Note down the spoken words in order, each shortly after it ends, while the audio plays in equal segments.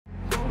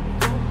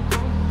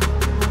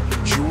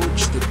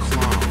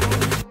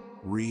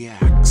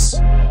reacts.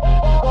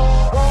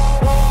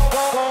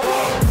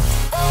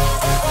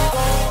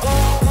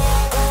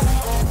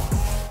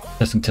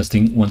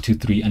 Testing, 1, 2,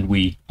 3, and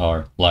we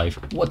are live.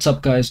 What's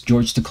up, guys?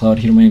 George the Cloud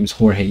here. My name is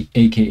Jorge,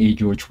 aka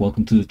George.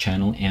 Welcome to the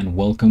channel and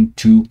welcome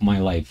to my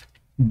life.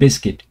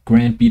 BizKit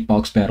Grand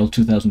Beatbox Battle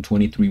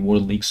 2023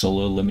 World League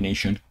Solo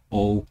Elimination.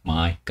 Oh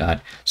my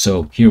god.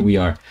 So here we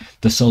are,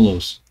 the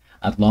solos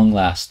at long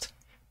last.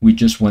 We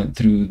just went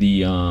through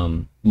the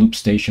loop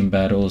station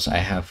battles. I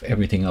have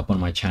everything up on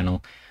my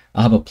channel.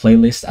 I'll have a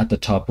playlist at the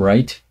top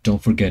right.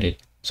 Don't forget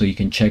it. So you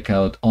can check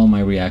out all my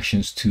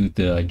reactions to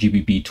the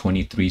GBB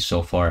 23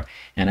 so far.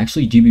 And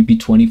actually GBB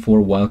 24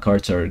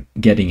 wildcards are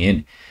getting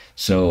in.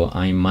 So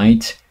I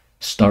might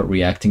start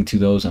reacting to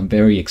those. I'm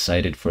very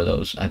excited for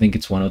those. I think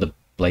it's one of the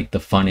the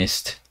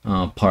funnest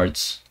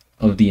parts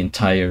of the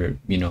entire,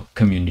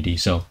 community.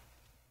 So,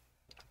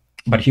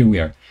 but here we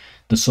are,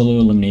 the solo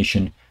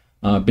elimination.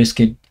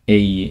 BizKit,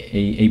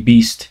 a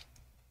beast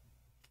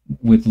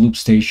with loop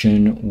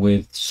station,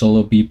 with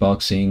solo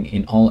beatboxing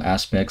in all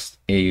aspects,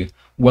 a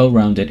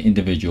well-rounded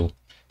individual.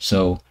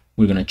 So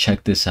we're gonna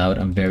check this out.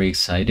 I'm very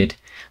excited.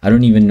 I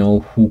don't even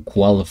know who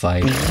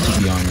qualified,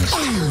 to be honest,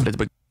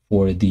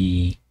 for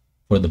the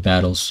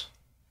battles,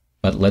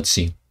 but let's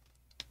see.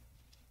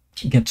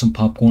 Get some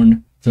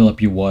popcorn, fill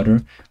up your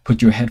water,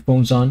 put your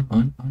headphones on,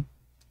 and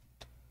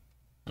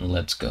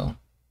let's go.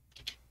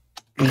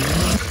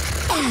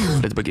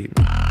 Let's begin.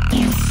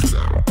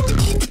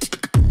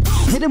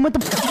 Hit him with the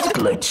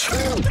glitch.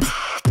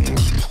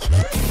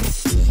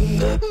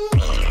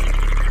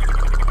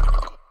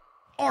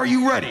 Are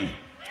you ready?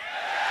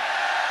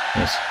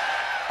 Yes.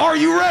 Are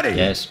you ready?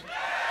 Yes.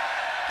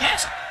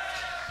 Yes.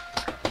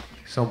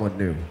 Someone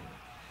new.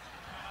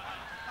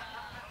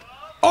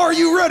 Are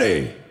you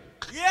ready?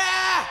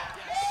 Yeah!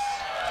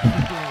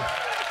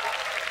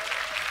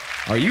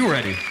 Are you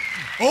ready?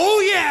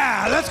 Oh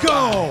yeah! Let's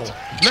go!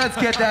 Let's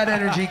get that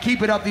energy.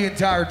 Keep it up the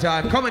entire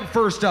time. Coming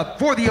first up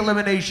for the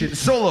elimination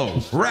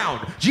solo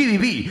round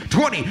GBB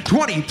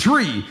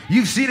 2023.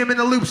 You've seen him in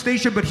the loop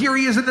station, but here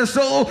he is in the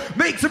solo.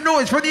 Make some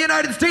noise from the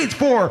United States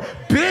for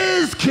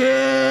BizKit.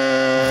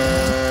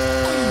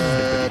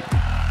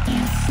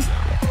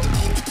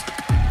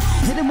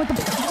 Hit him with the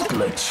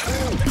glitch.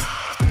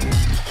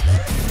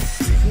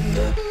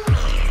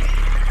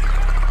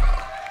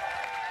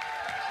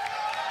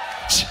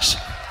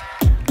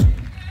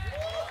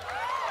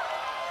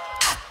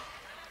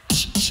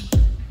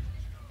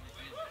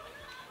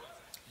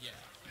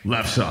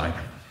 Left side,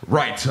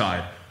 right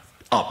side,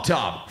 up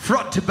top,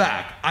 front to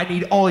back. I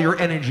need all your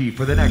energy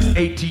for the next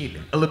 18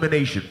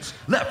 eliminations.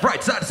 Left,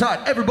 right, side to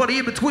side, everybody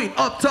in between,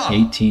 up top.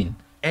 18.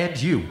 And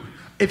you.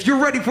 If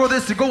you're ready for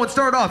this to go and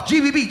start off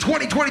GBB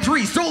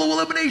 2023 solo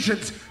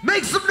eliminations,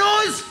 make some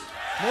noise.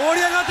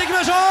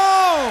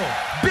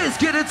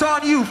 BizKit, it's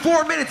on you.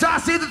 4 minutes. I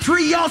say the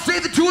 3, y'all say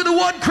the 2 and the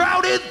 1.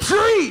 Crowd in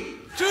 3,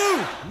 2,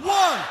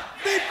 1,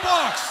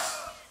 beatbox!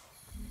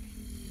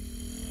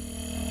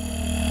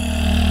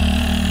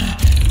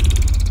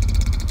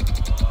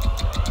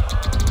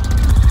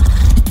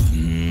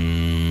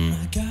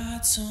 I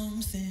got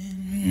something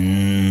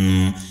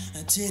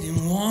I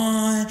didn't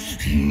want.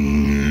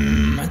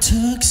 I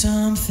took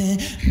something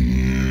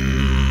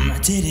I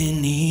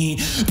didn't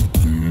need.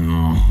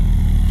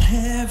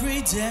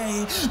 Every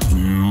day,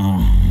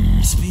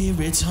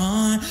 spirits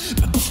on.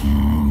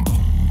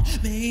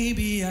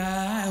 Maybe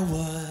I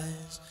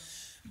was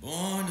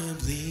born to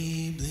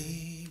bleed,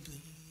 bleed, bleed.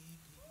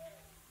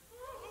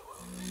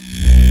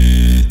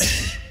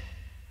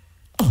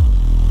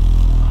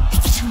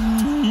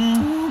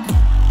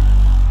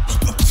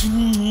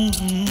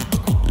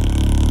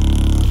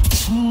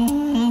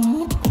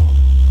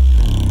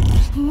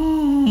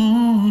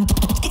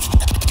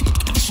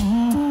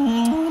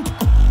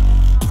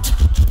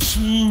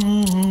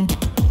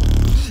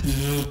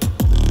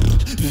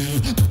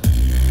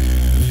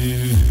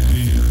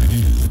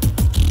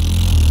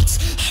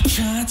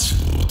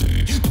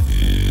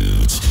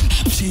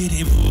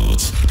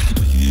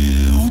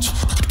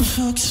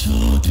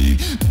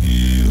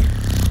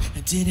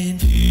 I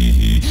didn't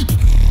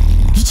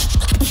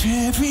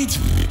every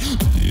day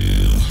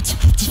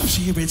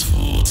spirits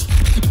fault.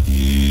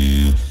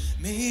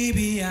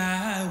 Maybe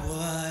I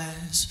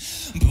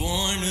was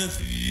born to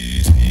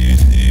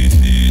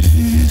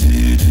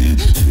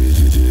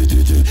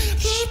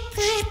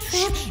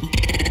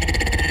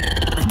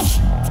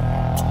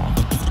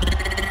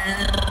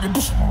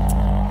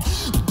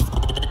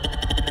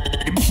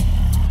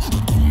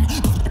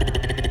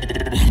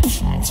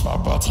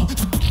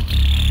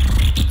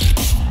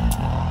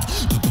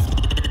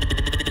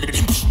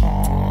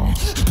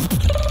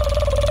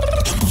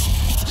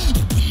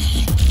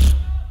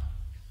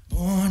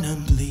born to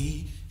bleed.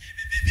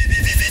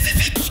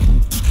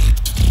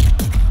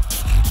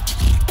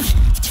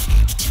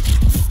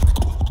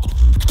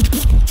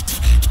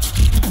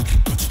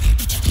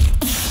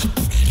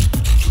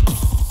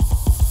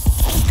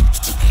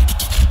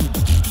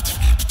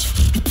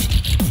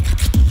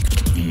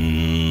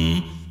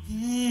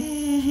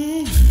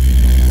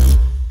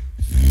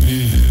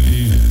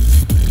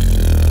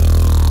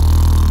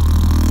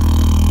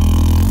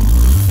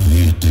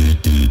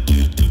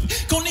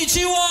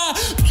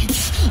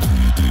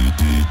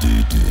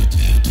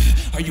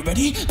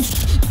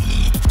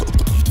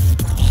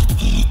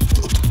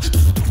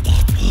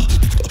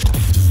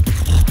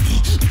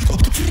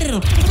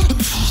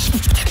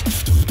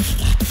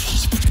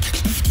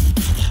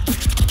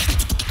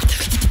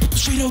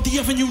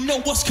 giving you know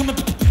what's coming.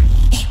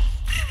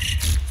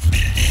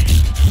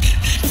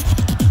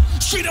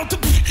 Straight out the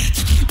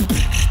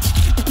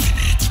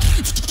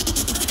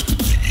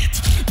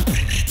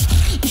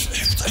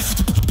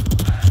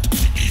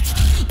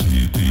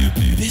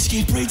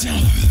BizKit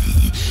breakdown.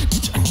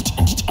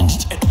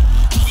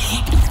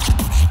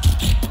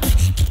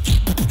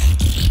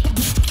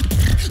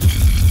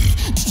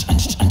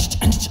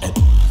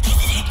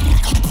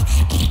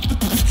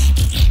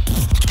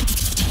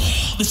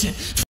 Listen.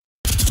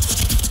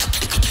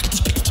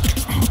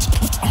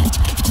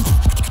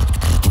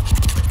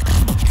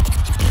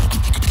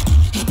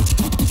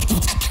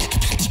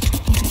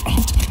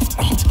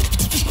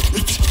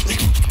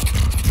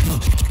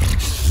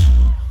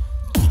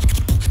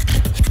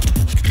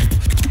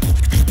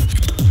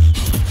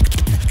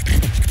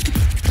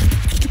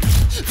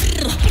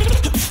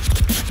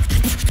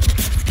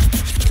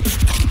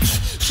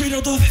 Straight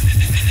out the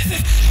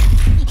 100.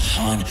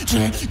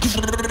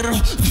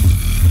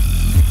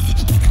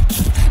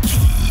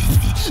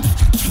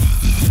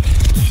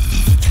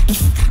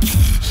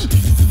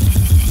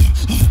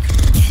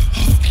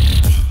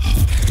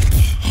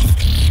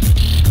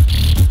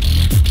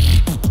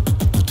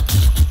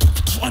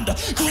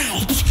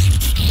 Underground.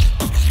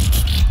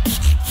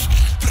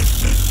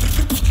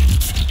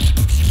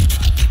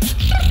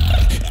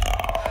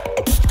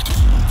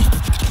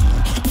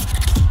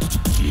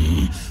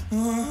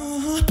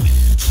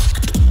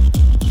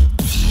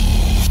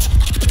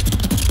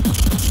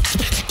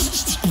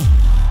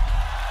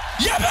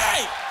 Yeah,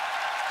 babe.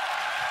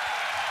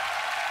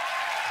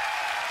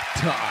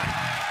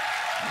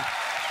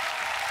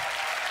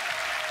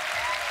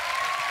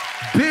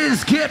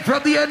 BizKit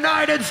from the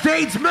United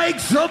States, make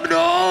some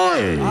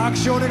noise!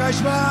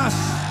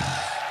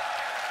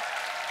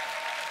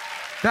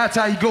 That's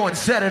how you go and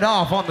set it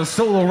off on the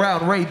solo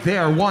round right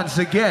there once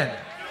again.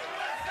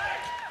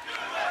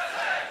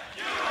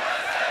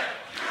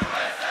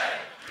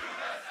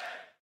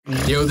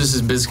 Yo, this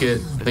is BizKit.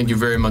 Thank you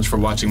very much for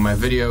watching my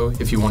video.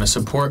 If you want to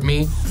support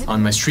me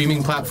on my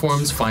streaming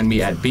platforms, find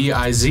me at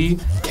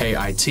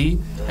BizKit.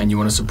 And you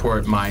want to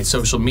support my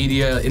social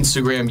media,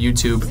 Instagram,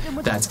 YouTube,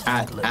 that's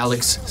at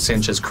Alex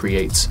Sanchez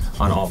Creates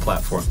on all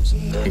platforms.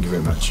 Thank you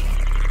very much.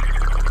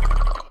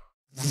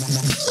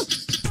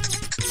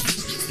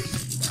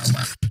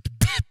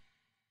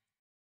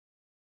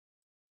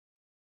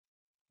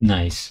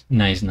 Nice,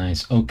 nice,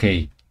 nice.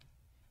 Okay.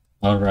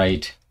 All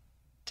right.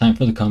 Time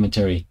for the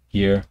commentary.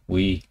 Here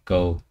we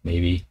go,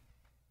 maybe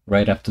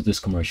right after this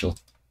commercial.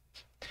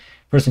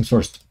 First things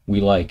first,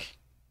 we like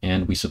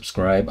and we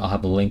subscribe. I'll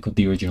have a link of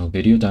the original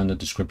video down in the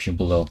description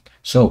below.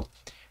 So,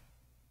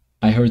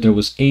 I heard there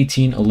was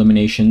 18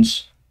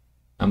 eliminations.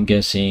 I'm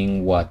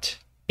guessing, what,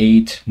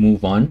 8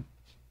 move on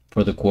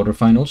for the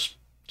quarterfinals.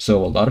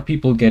 So, a lot of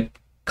people get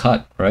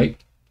cut, right?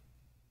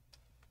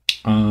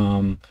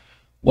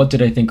 What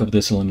did I think of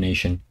this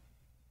elimination?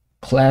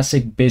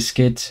 Classic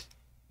BizKit.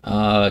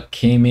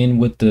 Came in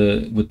with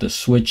the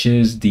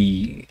switches,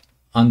 the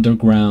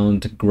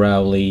underground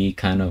growly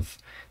kind of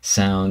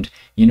sound.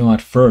 You know, at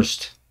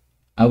first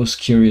I was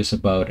curious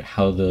about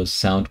how the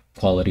sound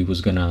quality was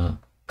gonna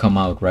come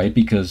out, right?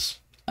 Because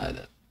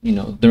you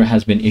know, there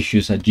has been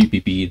issues at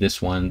GBB,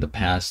 this one, the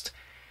past,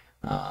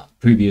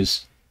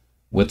 previous,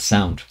 with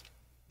sound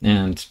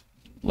and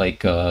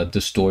like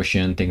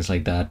distortion, things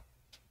like that.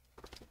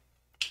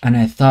 And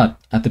I thought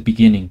at the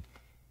beginning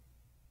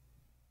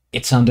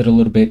it sounded a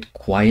little bit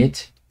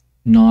quiet,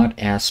 not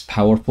as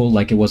powerful,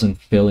 like it wasn't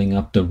filling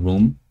up the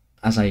room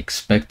as I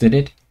expected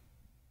it.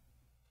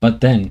 But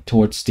then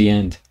towards the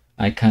end,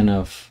 I kind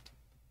of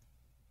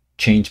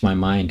changed my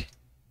mind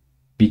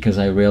because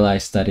I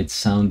realized that it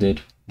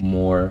sounded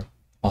more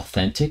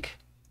authentic,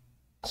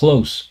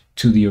 close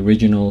to the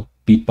original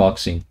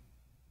beatboxing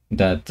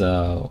that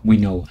we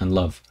know and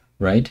love,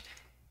 right?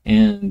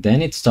 And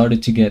then it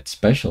started to get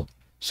special.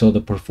 So the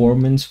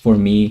performance for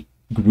me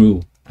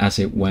grew as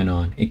it went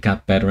on. It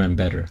got better and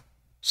better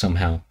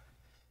somehow.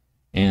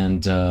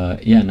 And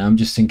yeah, now I'm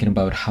just thinking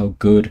about how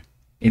good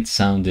it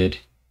sounded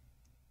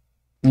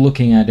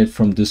looking at it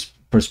from this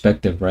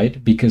perspective,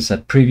 right? Because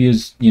at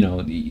previous, you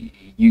know,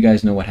 you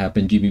guys know what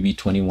happened, GBB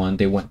 21,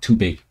 they went too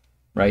big,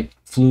 right?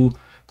 Flew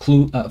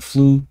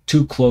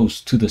too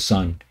close to the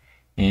sun,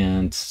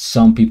 and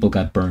some people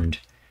got burned.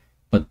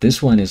 But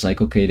this one is like,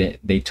 okay,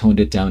 they toned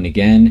it down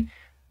again,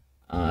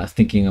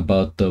 thinking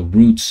about the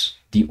roots,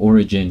 the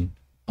origin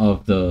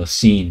of the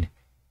scene,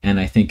 and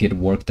I think it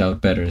worked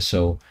out better.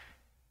 So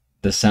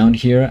the sound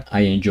here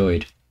I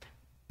enjoyed,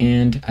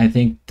 and I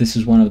think this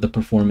is one of the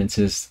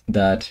performances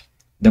that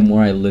the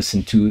more I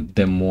listen to,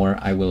 the more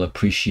I will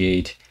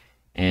appreciate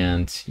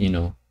and, you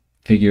know,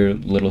 figure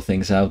little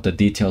things out, the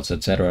details,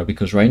 etc.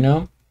 Because right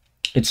now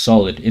it's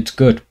solid, it's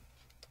good,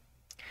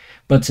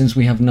 but since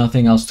we have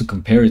nothing else to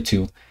compare it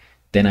to,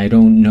 then I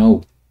don't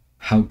know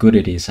how good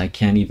it is. I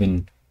can't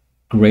even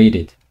grade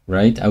it,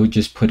 right? I would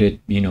just put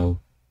it, you know,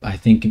 I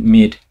think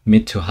mid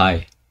to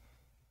high.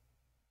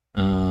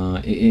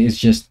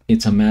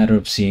 It's a matter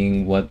of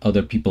seeing what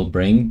other people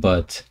bring,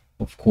 but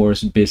of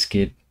course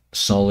BizKit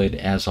solid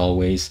as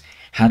always.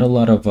 had a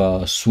lot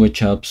of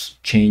switch ups,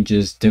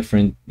 changes,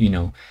 different, you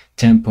know,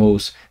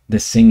 tempos. The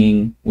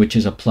singing, which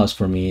is a plus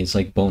for me, is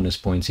like bonus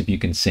points if you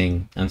can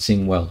sing and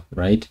sing well,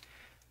 right?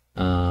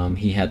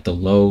 He had the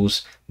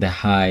lows, the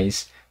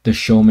highs, the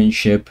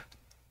showmanship.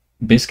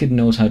 BizKit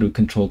knows how to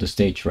control the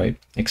stage, right?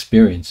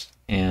 Experience.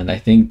 And I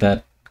think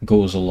that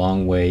goes a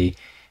long way,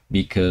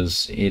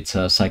 because it's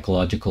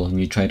psychological, and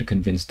you try to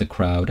convince the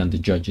crowd and the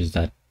judges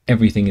that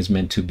everything is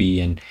meant to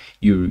be, and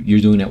you're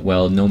doing it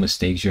well, no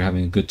mistakes, you're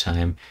having a good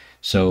time.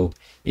 So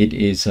it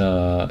is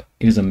a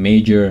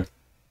major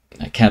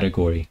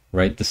category,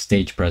 right? The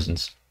stage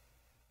presence.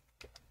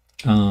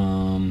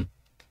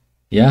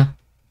 Yeah,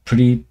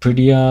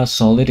 pretty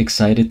solid.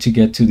 Excited to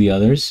get to the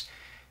others.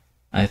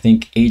 I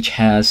think H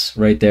has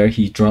right there,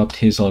 he dropped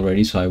his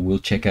already, so I will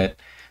check it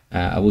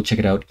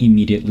out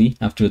immediately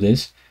after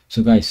this.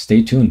 So guys,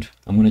 stay tuned.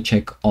 I'm gonna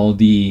check all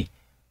the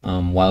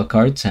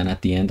wildcards, and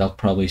at the end I'll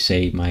probably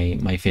say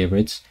my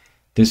favorites.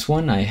 This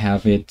one, I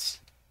have it,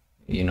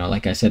 you know,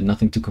 like I said,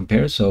 nothing to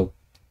compare, so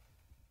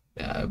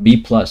B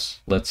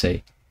plus, let's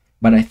say.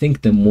 But I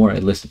think the more I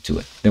listen to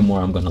it, the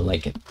more I'm gonna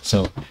like it.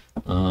 So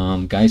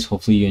guys,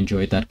 hopefully you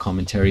enjoyed that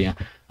commentary.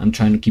 I'm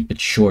trying to keep it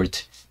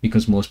short,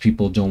 because most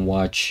people don't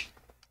watch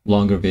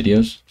longer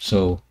videos.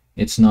 So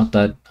it's not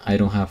that I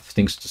don't have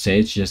things to say,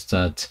 it's just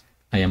that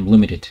I am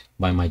limited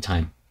by my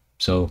time.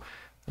 So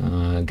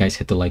guys,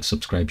 hit the like,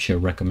 subscribe, share,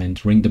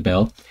 recommend, ring the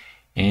bell,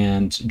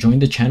 and join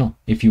the channel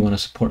if you want to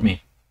support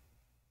me.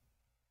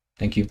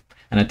 Thank you.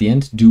 And at the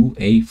end, do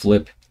a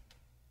flip.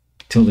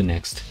 Till the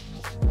next.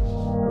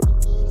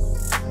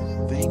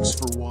 Thanks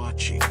for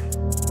watching.